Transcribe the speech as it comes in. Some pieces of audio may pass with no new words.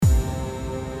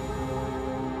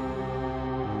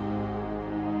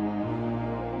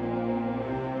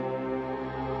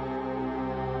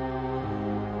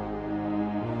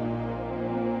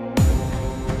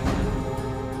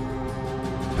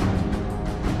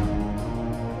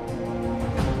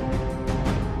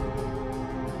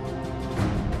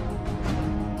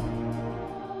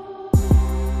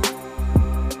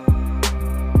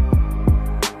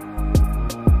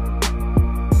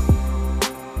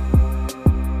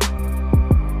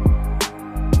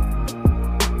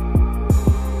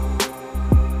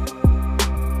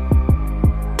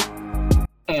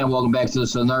And welcome back to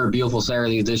this another beautiful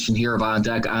Saturday edition here of On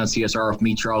Deck on CSR with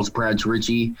me, Charles Brad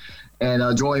Ritchie.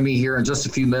 And joining me here in just a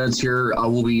few minutes here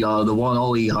will be the one and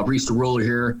only Reese the Ruler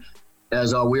here,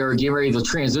 as we are getting ready to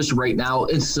transition right now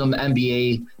into some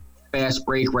NBA fast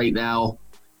break right now.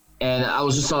 And I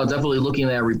was just definitely looking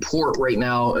at a report right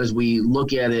now as we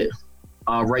look at it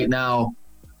right now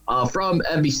from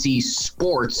NBC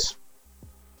Sports.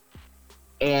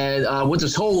 And with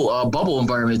this whole bubble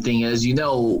environment thing, as you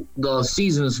know, the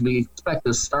seasons we expect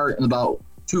to start in about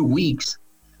 2 weeks.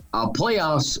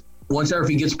 Playoffs, once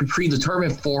everything gets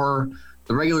predetermined for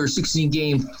the regular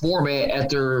 16-game format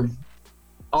after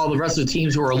all the rest of the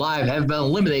teams who are alive have been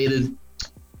eliminated,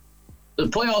 the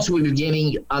playoffs will be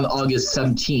beginning on August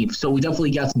 17th. So we definitely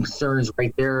got some concerns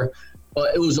right there.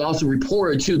 But it was also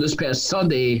reported, too, this past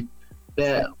Sunday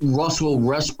that Russell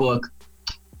Westbrook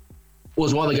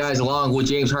was one of the guys along with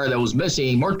James Harden that was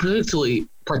missing, more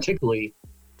particularly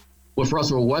with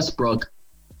Russell Westbrook.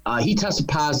 He tested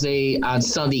positive on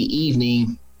Sunday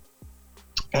evening.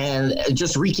 And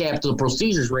just to recap the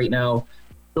procedures right now,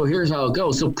 so here's how it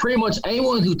goes. So pretty much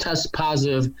anyone who tests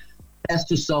positive has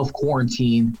to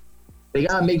self-quarantine. They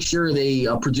got to make sure they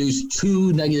produce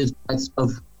 2 negative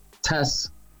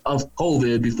tests of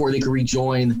COVID before they can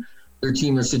rejoin their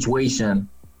team or situation.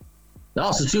 And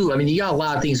also, too, I mean, you got a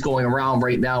lot of things going around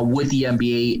right now with the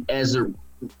NBA as it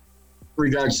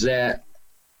regards to that.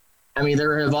 I mean,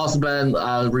 there have also been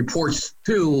reports,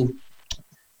 too.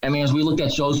 I mean, as we looked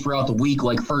at shows throughout the week,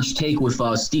 like First Take with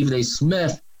Stephen A.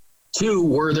 Smith, too,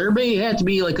 where there may have to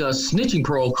be like a snitching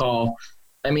protocol.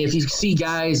 I mean, if you see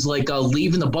guys like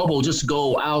leaving the bubble, just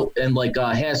go out and like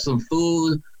have some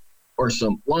food or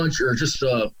some lunch or just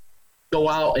go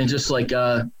out and just like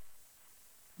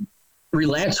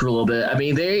relax for a little bit. I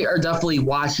mean, they are definitely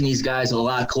watching these guys a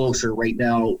lot closer right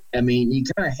now. I mean, you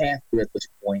kind of have to at this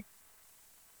point.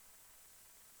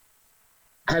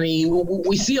 I mean,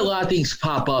 we see a lot of things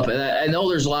pop up, and I know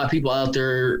there's a lot of people out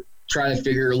there trying to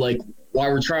figure, like, why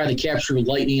we're trying to capture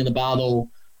lightning in the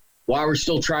bottle, why we're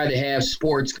still trying to have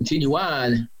sports continue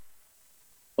on.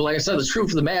 But like I said, the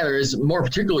truth of the matter is more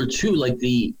particular to like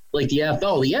the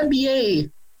NFL. The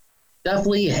NBA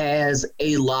definitely has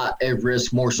a lot at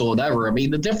risk more so than ever. I mean,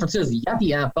 the difference is you got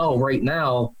the NFL right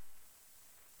now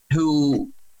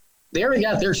who they already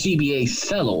got their CBA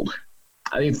settled.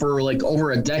 I mean, for like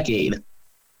over a decade.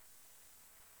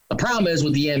 The problem is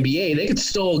with the NBA, they could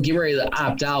still get ready to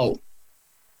opt out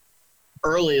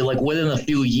early, like within a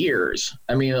few years.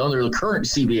 I mean, under the current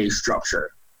CBA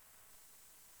structure.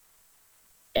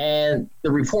 And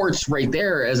the reports right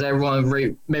there, as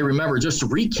everyone may remember, just to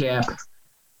recap,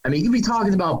 I mean, you could be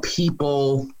talking about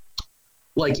people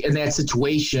like in that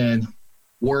situation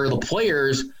where the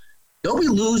players, they'll be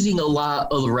losing a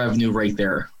lot of the revenue right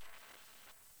there.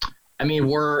 I mean,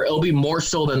 where it'll be more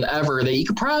so than ever that you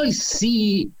could probably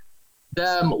see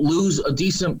them lose a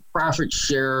decent profit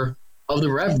share of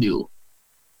the revenue.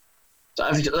 So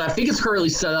I think it's currently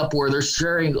set up where they're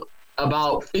sharing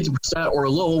about 50% or a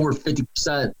little over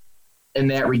 50% in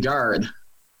that regard.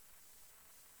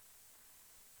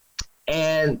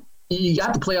 And you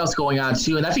got the playoffs going on,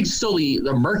 too. And I think still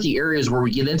the murky areas where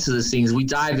we get into these things, we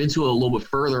dive into it a little bit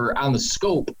further on the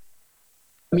scope.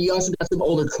 I mean, you also got some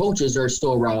older coaches that are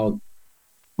still around.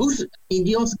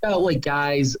 You also got like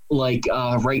guys like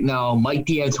right now, Mike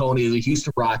D'Antoni of the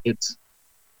Houston Rockets.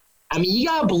 I mean, you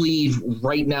got to believe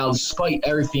right now, despite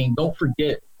everything, don't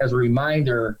forget as a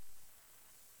reminder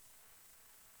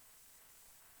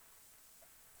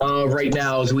right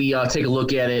now as we take a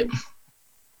look at it.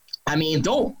 I mean,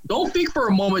 don't think for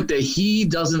a moment that he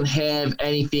doesn't have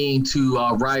anything to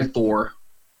ride for.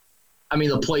 I mean,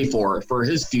 to play for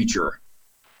his future.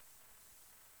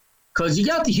 Because you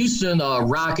got the Houston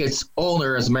Rockets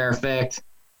owner, as a matter of fact.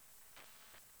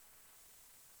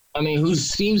 I mean, who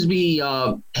seems to be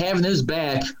having his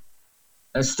back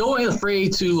and still ain't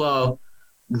afraid to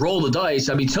roll the dice.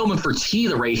 I mean, Tillman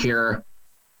Fertitta right here.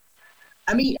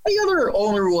 I mean, any other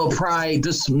owner will probably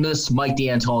dismiss Mike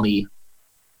D'Antoni.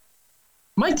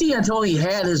 Mike D'Antoni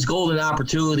had his golden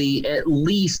opportunity at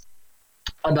least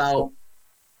about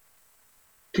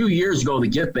 2 years ago to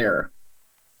get there.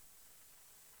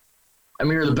 I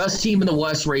mean, you're the best team in the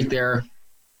West right there.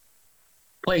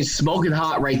 Playing smoking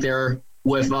hot right there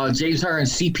with James Harden and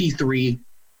CP3.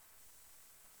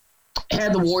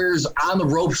 Had the Warriors on the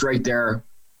ropes right there.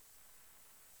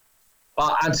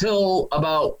 Until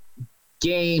about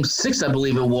Game 6, I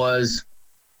believe it was.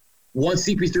 Once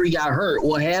CP3 got hurt,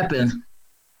 what happened?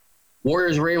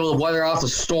 Warriors were able to weather off the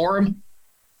storm.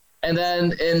 And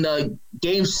then in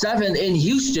Game 7 in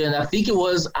Houston, I think it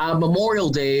was on Memorial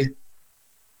Day,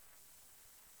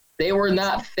 They were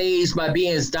not fazed by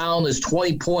being as down as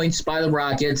 20 points by the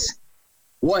Rockets.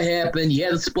 What happened? You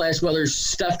had the Splash Brothers,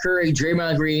 Steph Curry,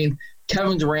 Draymond Green,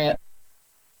 Kevin Durant.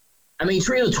 I mean,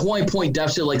 treated a 20-point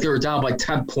deficit like they were down by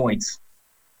 10 points.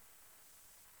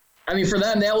 I mean, for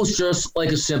them, that was just like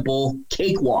a simple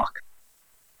cakewalk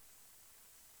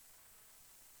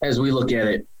as we look at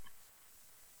it.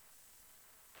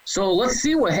 So let's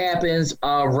see what happens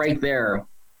right there.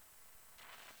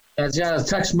 As I got a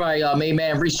text by main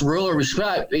man, Reese Ruler,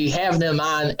 respect, we have them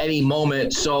on any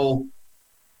moment. So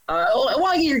I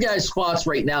want to get your guys' thoughts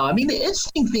right now. I mean, the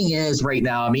interesting thing is right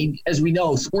now, I mean, as we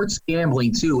know, sports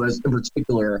gambling, too, as in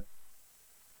particular,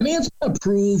 I mean, it's been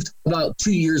approved about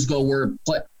 2 years ago where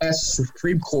past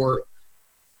Supreme Court,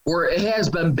 where it has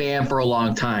been banned for a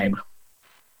long time.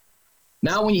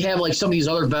 Now when you have, like, some of these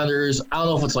other vendors, I don't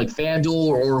know if it's like FanDuel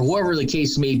or whoever the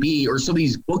case may be, or some of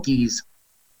these bookies,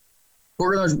 who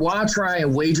are going to want to try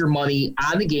and wager money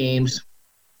on the games.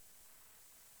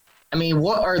 I mean,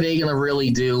 what are they going to really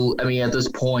do, I mean, at this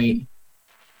point?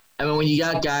 I mean, when you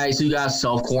got guys who got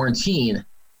self-quarantine.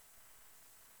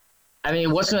 I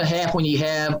mean, what's going to happen when you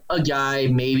have a guy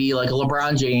maybe like a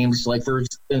LeBron James, like for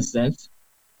instance?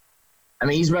 I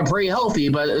mean, he's been pretty healthy,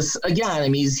 but again, I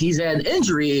mean, he's had an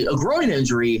injury, a groin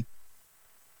injury.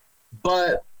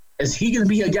 But is he going to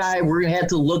be a guy we're going to have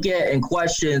to look at and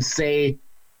question and say,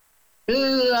 I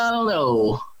don't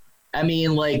know. I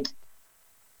mean, like,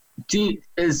 dude,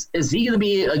 is he going to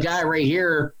be a guy right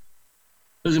here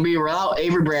who's going to be without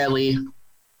Avery Bradley?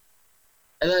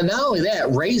 And then not only that,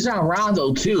 Rajon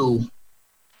Rondo, too.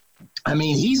 I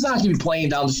mean, he's not going to be playing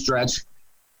down the stretch.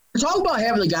 We're talking about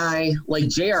having a guy like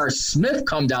J.R. Smith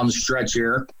come down the stretch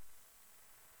here.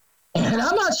 And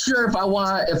I'm not sure if I'm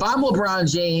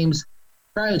LeBron James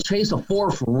trying to chase a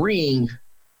fourth ring.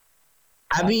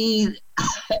 I mean,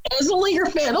 as a Laker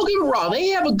fan, don't get me wrong, they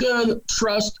have a good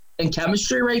trust and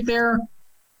chemistry right there.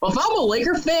 But if I'm a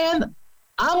Laker fan,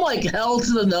 I'm like hell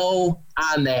to the no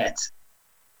on that.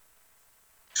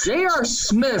 J.R.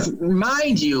 Smith,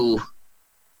 mind you,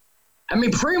 I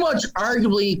mean, pretty much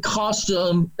arguably cost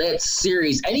them that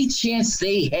series. Any chance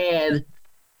they had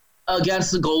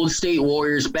against the Golden State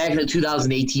Warriors back in the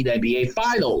 2018 NBA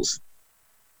Finals.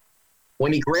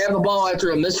 When he grabbed the ball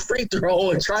after a missed free throw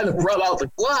and tried to run out the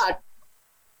clock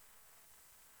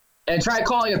and tried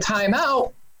calling a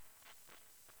timeout,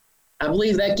 I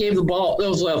believe that gave the ball – there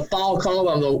was a foul call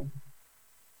on the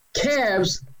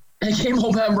Cavs and came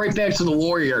home right back to the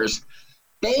Warriors.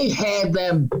 They had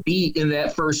them beat in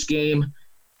that first game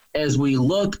as we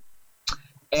look.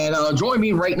 And join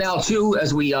me right now, too,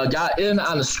 as we got in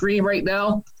on the screen right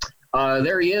now.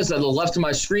 There he is on the left of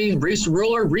my screen, Reese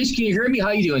Ruler. Reese, can you hear me? How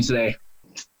are you doing today?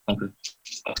 Okay.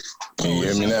 Can you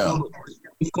hear me now?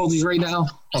 Difficulties right now?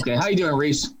 Okay, how you doing,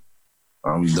 Reese?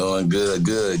 I'm doing good.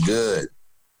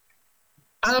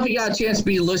 I don't know if you got a chance to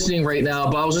be listening right now,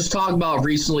 but I was just talking about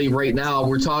recently right now.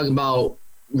 We're talking about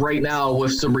right now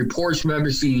with some reports from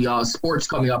NBC Sports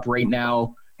coming up right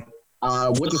now.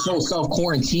 With this whole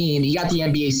self-quarantine, you got the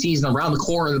NBA season around the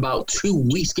corner in about 2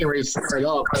 weeks, getting ready to start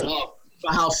up.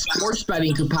 How sports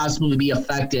betting could possibly be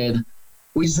affected.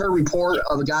 We just heard a report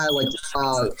of a guy like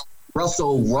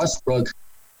Russell Westbrook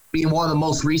being one of the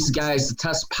most recent guys to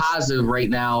test positive right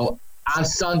now on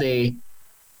Sunday. And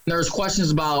there's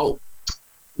questions about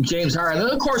James Harden. And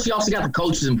then, of course, you also got the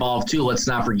coaches involved, too. Let's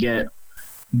not forget.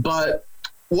 But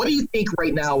what do you think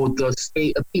right now with the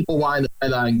state of people wanting to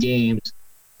bet on games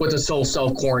with this whole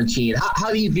self-quarantine?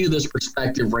 How do you view this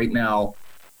perspective right now?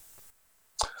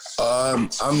 I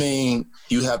mean,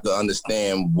 you have to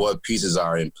understand what pieces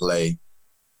are in play.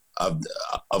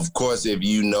 Of course, if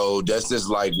you know, that's just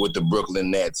like with the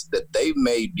Brooklyn Nets, that they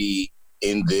may be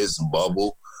in this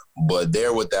bubble, but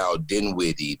they're without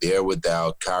Dinwiddie, they're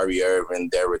without Kyrie Irving,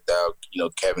 they're without,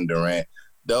 Kevin Durant.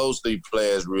 Those three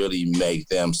players really make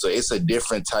them. So it's a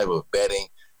different type of betting.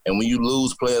 And when you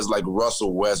lose players like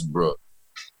Russell Westbrook,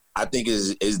 I think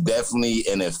is definitely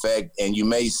an effect, and you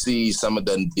may see some of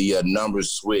the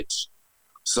numbers switch.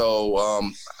 So,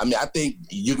 I think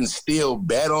you can still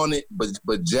bet on it,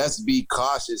 but just be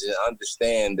cautious and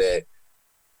understand that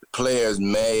players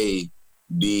may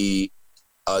be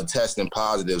testing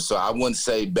positive. So I wouldn't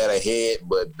say bet ahead,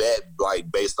 but bet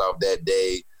like based off that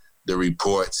day, the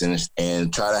reports,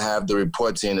 and try to have the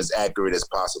reports in as accurate as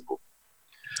possible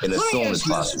and as soon as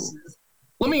possible.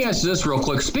 Let me ask you this real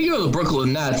quick. Speaking of the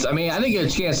Brooklyn Nets, I mean, I didn't get a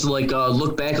chance to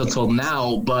look back until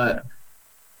now, but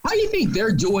how do you think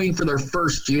they're doing for their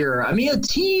first year? I mean, a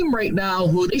team right now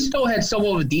who they still had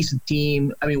somewhat of a decent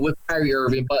team, I mean, with Kyrie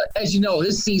Irving, but as you know,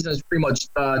 his season is pretty much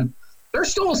done. They're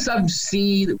still a 7th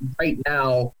seed right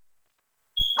now.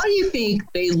 How do you think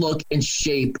they look in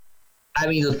shape I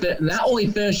mean, not only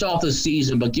finish off the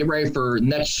season, but get ready for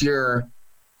next year,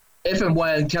 if and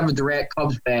when Kevin Durant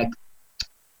comes back,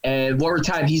 and whatever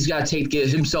time he's got to take to get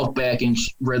himself back in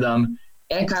rhythm,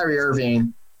 and Kyrie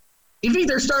Irving. Do you think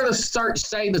they're starting to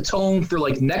setting the tone for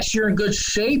like next year in good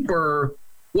shape, or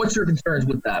what's your concerns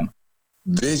with them?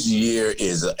 This year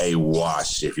is a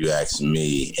wash, if you ask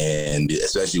me, and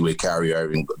especially with Kyrie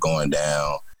Irving going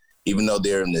down. Even though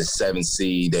they're in the 7th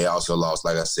seed, they also lost,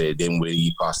 like I said, Dinwiddie.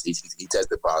 He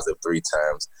tested positive 3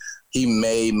 times. He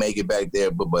may make it back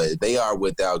there, but they are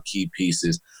without key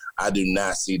pieces. I do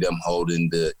not see them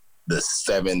holding the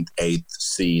 7th, 8th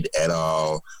seed at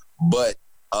all. But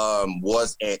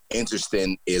what's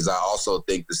interesting is I also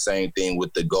think the same thing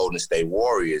with the Golden State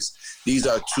Warriors. These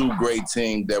are 2 great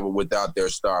teams that were without their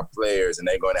star players, and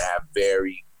they're going to have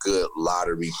very good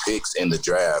lottery picks in the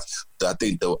draft. I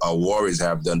think the Warriors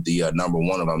have done the number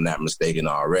 1, if I'm not mistaken,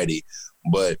 already.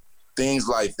 But things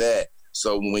like that.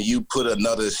 So when you put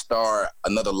another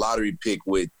lottery pick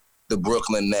with the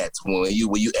Brooklyn Nets, when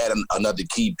you add another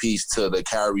key piece to the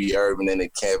Kyrie Irving and the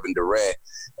Kevin Durant,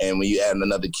 and when you add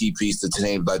another key piece to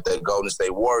teams like the Golden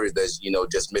State Warriors that's,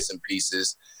 just missing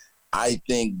pieces, I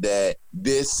think that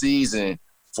this season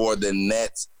for the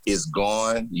Nets is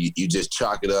gone. You just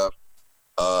chalk it up.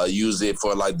 Use it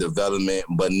for like development.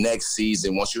 But next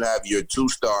season, once you have your 2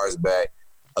 stars back,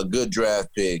 a good draft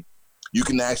pick, you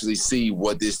can actually see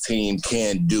what this team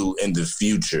can do in the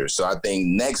future. So I think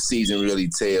next season really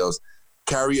tells.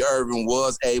 Kyrie Irving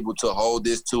was able to hold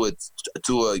this to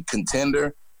a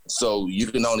contender. So you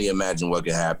can only imagine what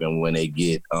can happen when they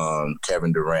get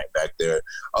Kevin Durant back there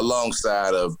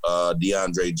alongside of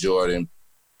DeAndre Jordan.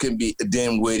 Can be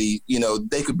Dinwiddie,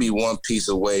 they could be one piece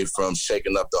away from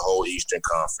shaking up the whole Eastern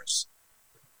Conference.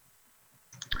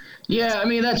 Yeah, I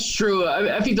mean, that's true.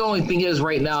 I think the only thing is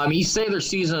right now, I mean, you say their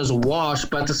season is a wash,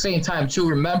 but at the same time, too,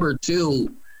 remember,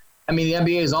 too, I mean, the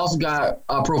NBA has also got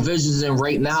provisions in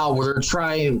right now where they're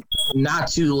trying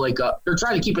not to, they're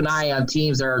trying to keep an eye on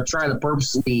teams that are trying to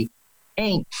purposely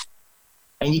tank.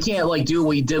 And you can't, do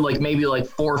what you did, maybe 4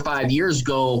 or 5 years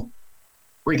ago,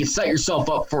 where you can set yourself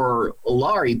up for a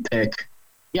lottery pick.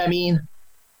 Yeah, I mean,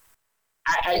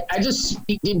 I just –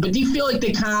 but do you feel like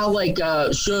they kind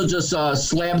of should have just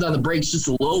slammed on the brakes just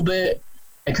a little bit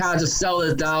and kind of just settled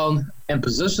it down and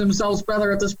position themselves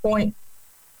better at this point?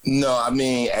 No, I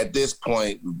mean, at this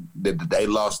point, they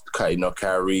lost,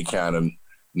 Kyrie kind of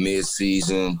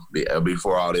mid-season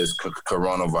before all this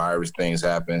coronavirus things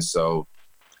happened. So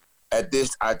at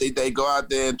this, I think they go out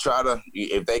there and try to,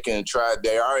 if they can try,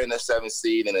 they are in the 7th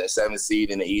seed, and the 7th seed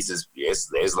in the East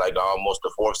is like almost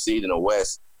the 4th seed in the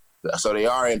West. So they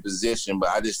are in position, but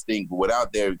I just think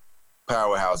without their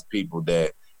powerhouse people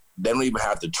that they don't even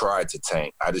have to try to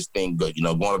tank. I just think, going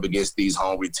up against these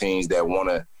hungry teams that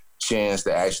want a chance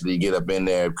to actually get up in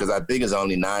there, because I think it's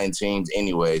only 9 teams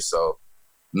anyway. So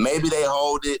maybe they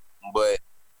hold it, but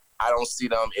I don't see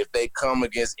them. If they come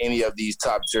against any of these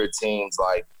top-tier teams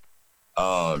like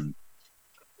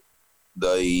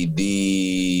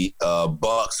the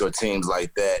Bucks or teams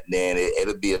like that, then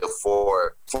it'll be a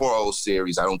 4-0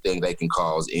 series. I don't think they can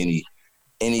cause any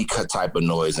type of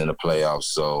noise in the playoffs.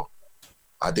 So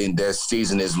I think their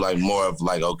season is more of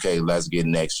okay, let's get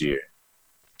next year.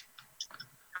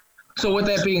 So with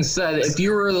that being said, if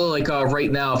you were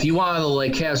right now, if you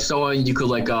wanted to have someone you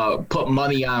could put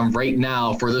money on right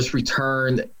now for this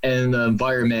return and the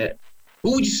environment,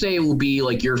 who would you say will be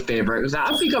your favorite? Because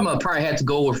I think I'm gonna probably have to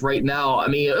go with right now. I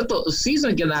mean, if the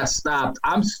season get not stopped,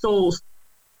 I would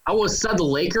have said the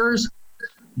Lakers,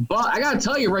 but I gotta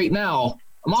tell you right now,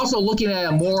 I'm also looking at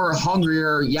a more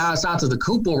hungrier Giannis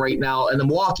Antetokounmpo right now, and the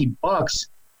Milwaukee Bucks.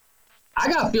 I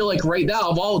gotta feel right now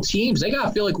of all teams, they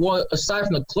gotta feel one aside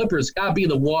from the Clippers, gotta be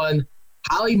the one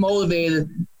highly motivated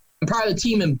and probably the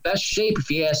team in best shape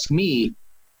if you ask me.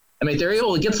 I mean, they're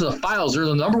able to get to the finals. They're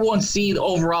the number 1 seed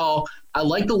overall. I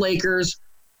like the Lakers.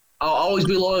 I'll always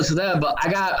be loyal to them, but I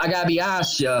gotta be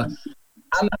honest, I'm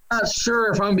not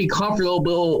sure if I'm gonna be comfortable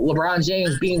with LeBron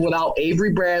James being without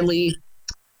Avery Bradley.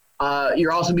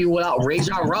 You're also being without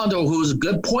Rajon Rondo, who's a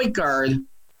good point guard,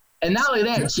 and not only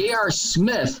that, J.R.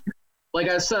 Smith. Like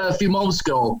I said a few moments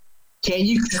ago, can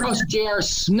you trust J.R.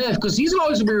 Smith? Because he's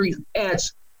always going to be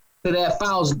reattached to that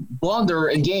Fouls blunder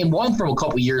in Game 1 from a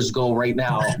couple years ago right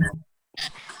now.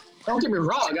 Don't get me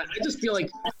wrong. I just feel like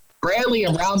Bradley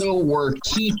and Rondo were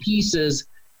key pieces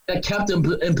that kept them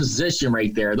in position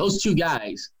right there. Those 2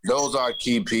 guys. Those are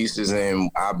key pieces, and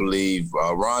I believe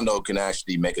Rondo can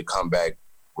actually make a comeback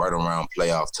right around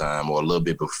playoff time or a little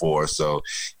bit before. So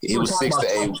it was 6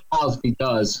 to 8. He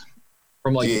does.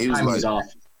 From the time he's off.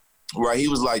 Right, he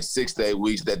was like 6 to 8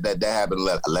 weeks. That happened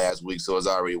last week, so it's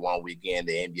already 1 weekend.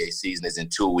 The NBA season is in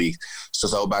 2 weeks.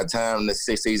 So by the time the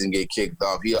sixth season get kicked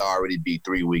off, he'll already be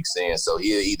 3 weeks in. So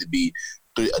he'll either be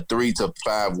 3 to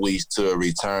 5 weeks to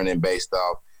return and based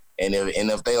off. And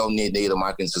if they don't need him,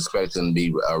 I can suspect him to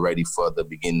be ready for the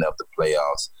beginning of the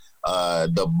playoffs.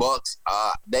 The Bucks,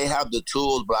 they have the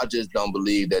tools, but I just don't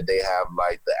believe that they have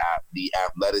like the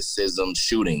athleticism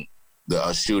shooting.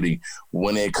 Shooting.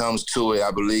 When it comes to it,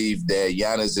 I believe that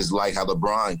Giannis is like how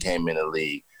LeBron came in the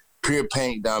league. Pure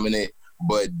paint dominant,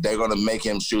 but they're going to make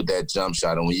him shoot that jump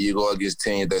shot. And when you go against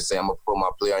teams that say, I'm going to put my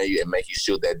play on you and make you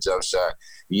shoot that jump shot,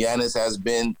 Giannis has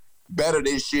been better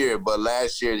this year, but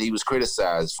last year he was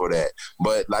criticized for that.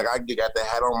 But like I got the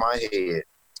hat on my head,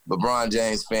 LeBron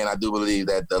James fan, I do believe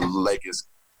that the Lakers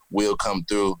will come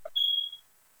through.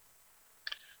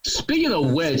 Speaking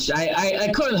of which,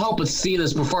 I couldn't help but see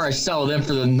this before I settled in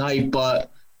for the night,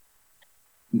 but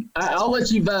I'll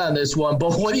let you bet on this one.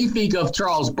 But what do you think of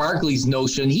Charles Barkley's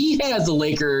notion? He has the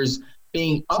Lakers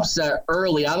being upset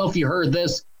early. I don't know if you heard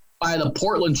this, by the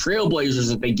Portland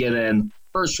Trailblazers if they get in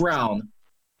first round.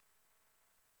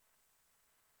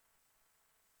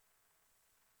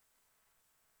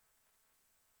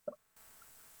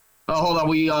 Oh, hold on.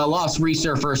 We lost Reese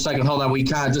there for a second. Hold on. We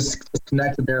kind of just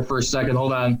disconnected there for a second.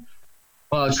 Hold on.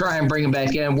 Try and bring him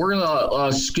back in. We're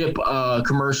going to skip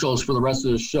commercials for the rest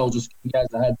of the show, just to give you guys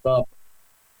a heads up.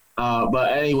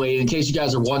 But anyway, in case you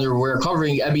guys are wondering, we're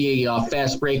covering NBA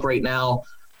Fast Break right now.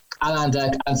 On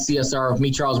deck on CSR with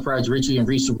me, Charles Pride, Richie, and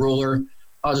Reese Ruler.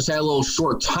 Just had a little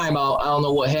short timeout. I don't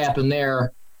know what happened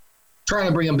there. Trying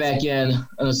to bring him back in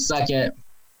a second.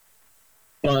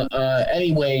 But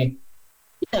anyway,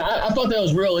 yeah, I thought that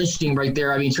was real interesting right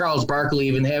there. I mean, Charles Barkley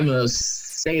even having to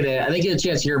say that. I didn't get a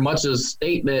chance to hear much of the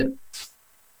statement.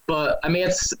 But, I mean,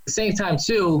 at the same time,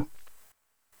 too,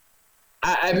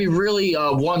 I'd be really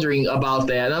wondering about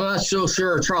that. And I'm not so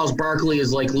sure if Charles Barkley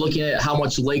is, like, looking at how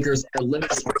much Lakers are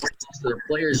limiting their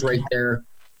players right there.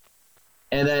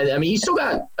 And then, I mean, you still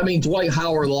got, Dwight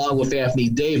Howard along with Anthony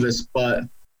Davis, but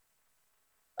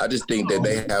I just think that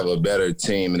they have a better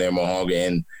team and they're more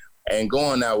hungry. And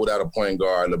going out without a point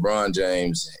guard, LeBron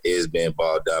James is being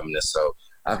ball dominant. So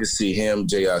I can see him,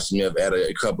 J.R. Smith, add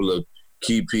a couple of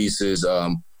key pieces.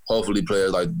 Hopefully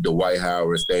players like Dwight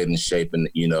Howard stay in shape and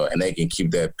they can keep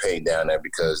that paint down there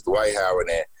because Dwight Howard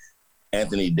and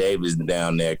Anthony Davis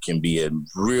down there can be a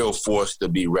real force to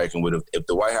be reckoned with. If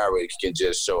Dwight Howard can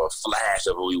just show a flash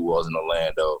of who he was in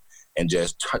Orlando and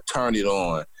just turn it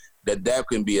on, that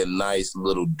can be a nice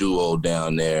little duo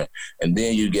down there. And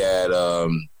then you got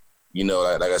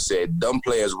like I said, dumb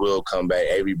players will come back.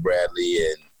 Avery Bradley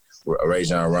and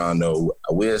Rajon Rondo,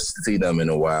 we'll see them in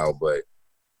a while. But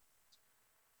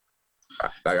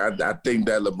I think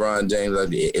that LeBron James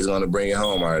is going to bring it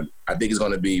home. I think it's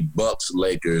going to be Bucks,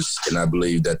 Lakers, and I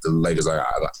believe that the Lakers are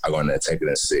going to take it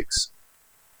in 6.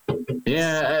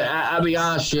 Yeah, I'll be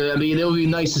honest with you. I mean, it would be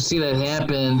nice to see that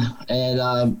happen. And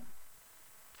I'll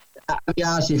be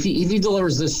honest, if he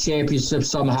delivers this championship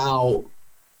somehow,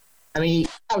 I mean,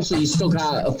 obviously, he's still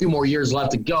got a few more years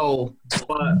left to go,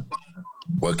 but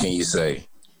what can you say,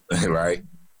 right?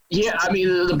 Yeah, I mean,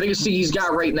 the biggest thing he's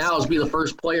got right now is be the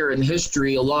first player in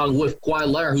history, along with Kawhi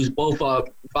Leonard, who's both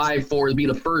vying for to be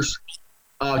the first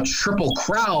Triple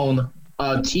Crown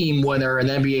team winner in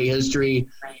NBA history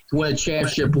to win a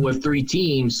championship with 3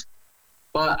 teams.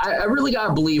 But I really got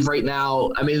to believe right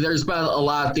now, I mean, there's been a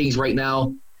lot of things right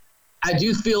now. I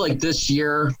do feel like this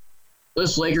year,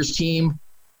 this Lakers team,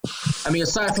 I mean,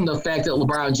 aside from the fact that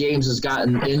LeBron James has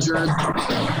gotten injured,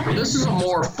 this is a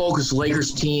more focused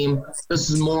Lakers team.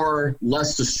 This is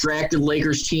less distracted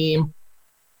Lakers team.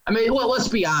 I mean, let's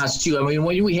be honest, too. I mean,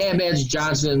 when they had Magic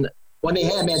Johnson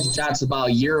about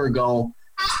a year ago,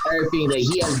 everything that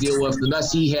he had to deal with, the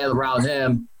mess he had around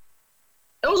him,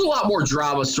 there was a lot more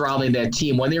drama surrounding that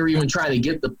team when they were even trying to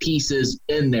get the pieces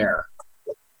in there.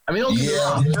 I mean, don't get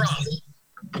me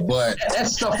wrong, but that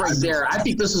stuff right there, I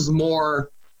think this is more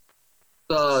 –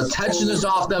 the tension is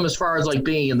off them as far as like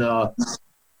being in the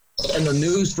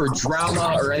news for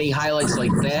drama or any highlights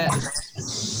like that.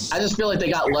 I just feel like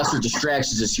they got lesser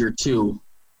distractions this year too,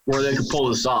 where they could pull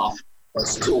this off.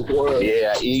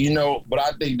 Yeah, but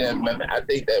I think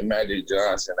that Magic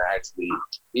Johnson actually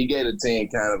he gave the team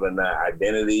kind of an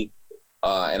identity,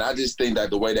 and I just think that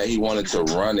the way that he wanted to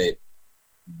run it,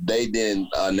 they didn't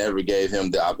never gave him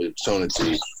the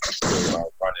opportunity to run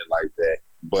it like that,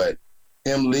 but.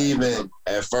 Him leaving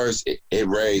at first, it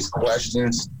raised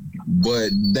questions, but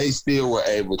they still were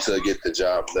able to get the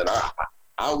job done.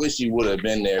 I wish he would have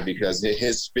been there because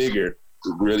his figure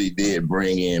really did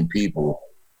bring in people.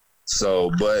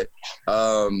 So, but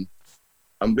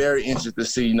I'm very interested to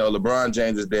see, LeBron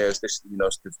James is there. Still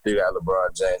got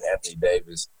LeBron James, Anthony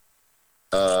Davis.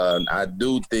 I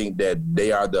do think that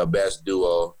they are the best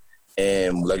duo.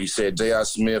 And like you said, J.R.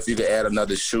 Smith, you can add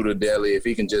another shooter daily if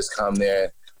he can just come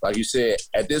there. Like you said,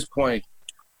 at this point,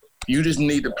 you just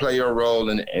need to play your role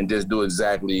and just do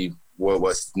exactly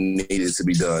what's needed to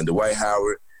be done. Dwight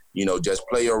Howard, just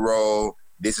play your role.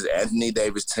 This is Anthony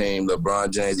Davis' team.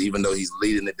 LeBron James, even though he's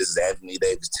leading it, this is Anthony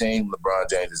Davis' team. LeBron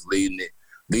James is leading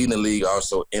the league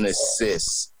also in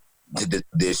assists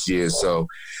this year. So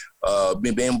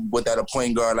being without a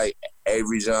point guard like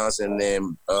Avery Johnson,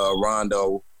 then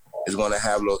Rondo is going to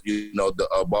have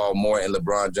the ball more in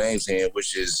LeBron James' hand,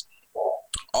 which is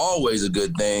always a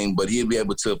good thing. But he'll be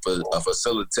able to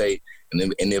facilitate,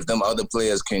 and if them other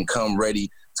players can come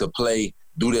ready to play,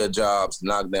 do their jobs,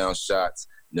 knock down shots,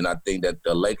 then I think that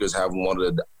the Lakers have one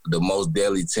of the most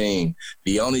deadly team.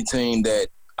 The only team that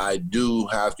I do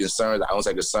have concerns, I don't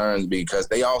say concerns because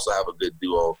they also have a good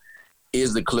duo,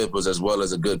 is the Clippers, as well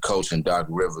as a good coach in Doc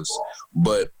Rivers.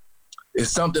 But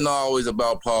it's something always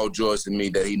about Paul George to me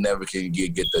that he never can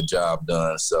get the job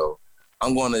done. So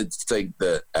I'm going to take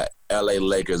the LA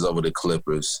Lakers over the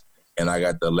Clippers, and I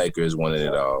got the Lakers winning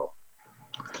it all.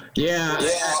 Yeah,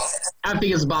 I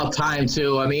think it's about time,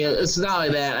 too. I mean, it's not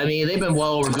like that. I mean, they've been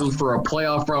well overdue for a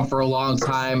playoff run for a long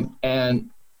time, and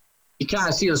you kind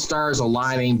of see the stars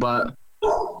aligning, but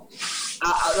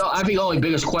I think the only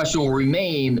biggest question will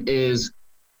remain is,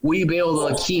 will you be able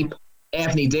to keep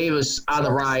Anthony Davis on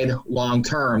the ride long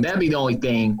term? That'd be the only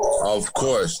thing. Of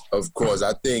course.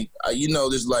 I think,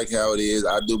 just like how it is,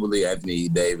 I do believe Anthony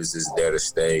Davis is there to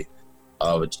stay.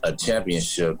 A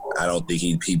championship, I don't think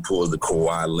he pulls the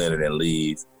Kawhi Leonard and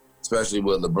leaves, especially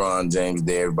with LeBron James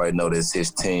there. Everybody knows that's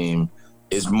his team.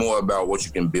 It's more about what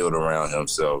you can build around him.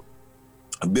 So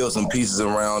build some pieces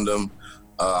around him.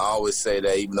 I always say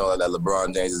that, even though that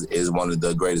LeBron James is one of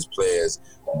the greatest players,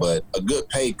 but a good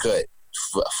pay cut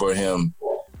for him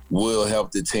will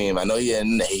help the team. I know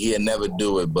he'd never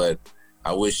do it, but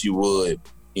I wish you would.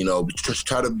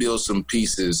 Try to build some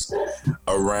pieces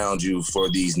around you for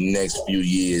these next few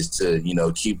years to,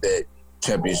 keep that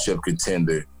championship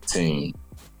contender team.